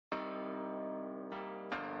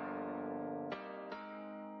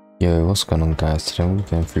Yo, what's going on guys? Today we're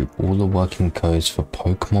going through all the working codes for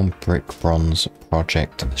Pokemon Brick Bronze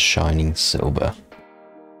Project Shining Silver.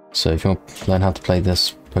 So if you want to learn how to play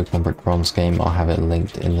this Pokemon Brick Bronze game, I'll have it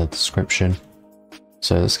linked in the description.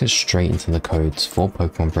 So let's get straight into the codes for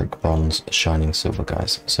Pokemon Brick Bronze Shining Silver,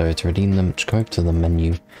 guys. So to redeem them, just go over to the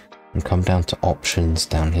menu and come down to options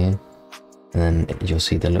down here. And then you'll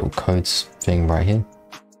see the little codes thing right here.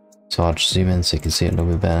 So I'll just zoom in so you can see it a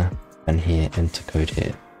little bit better. And here, enter code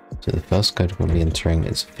here. So the first code we'll be entering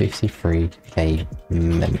is 53k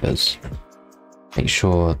members. Make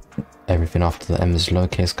sure everything after the M is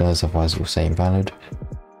lowercase, guys, otherwise it will say invalid.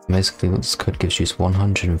 Basically what this code gives you is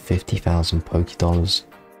 150,000 Pokédollars,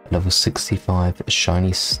 level 65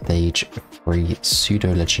 shiny stage 3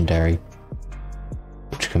 pseudo legendary,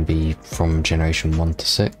 which can be from generation 1 to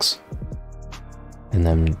 6. And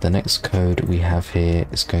then the next code we have here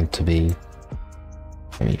is going to be,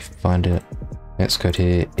 let me find it. Next code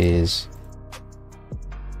here is,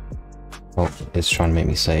 oh, it's trying to make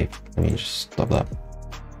me save. Let me just stop that.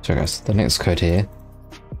 So guys, the next code here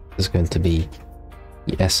is going to be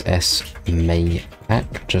the SS May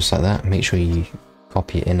pack, just like that. Make sure you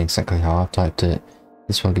copy it in exactly how I've typed it.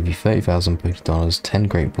 This one will give you 30,000 Pokédollars, 10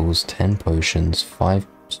 Great Balls, 10 potions, 5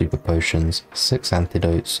 super potions, 6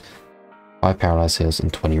 antidotes, 5 paralyzed heals,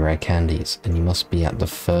 and 20 rare candies. And you must be at the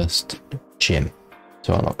first gym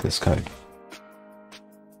to unlock this code.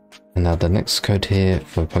 And now the next code here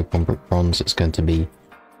for Pokemon Brick Bronze is going to be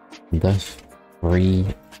the 3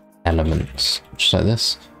 elements, just like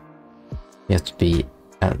this. You have to be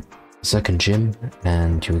at the second gym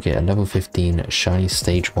and you'll get a level 15 shiny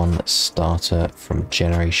stage 1 starter from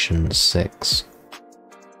generation 6.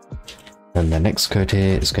 And the next code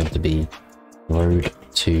here is going to be road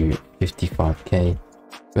to 55k.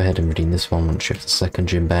 Go ahead and redeem this one once you have the second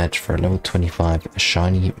gym badge for a level 25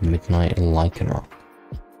 shiny midnight Lycanroc.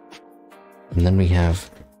 And then we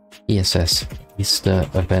have ESS Easter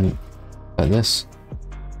event like this.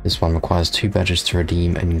 This one requires 2 badges to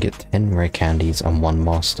redeem and you get 10 rare candies and 1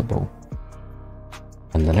 master ball.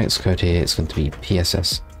 And the next code here is going to be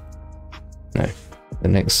PSS. No, the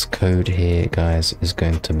next code here, guys, is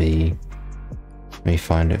going to be, let me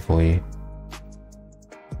find it for you.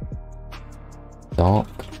 Dark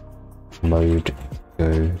mode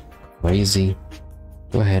go crazy.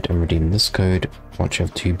 Go ahead and redeem this code once you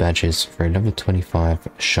have 2 badges for a level 25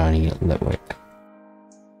 shiny Litwick.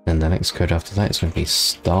 And the next code after that is going to be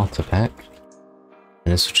starter pack.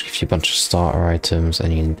 And this will give you a bunch of starter items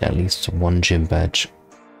and you need at least 1 gym badge to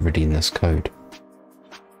redeem this code.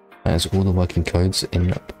 That is all the working codes in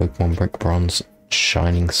Pokemon Brick Bronze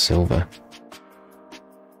Shining Silver.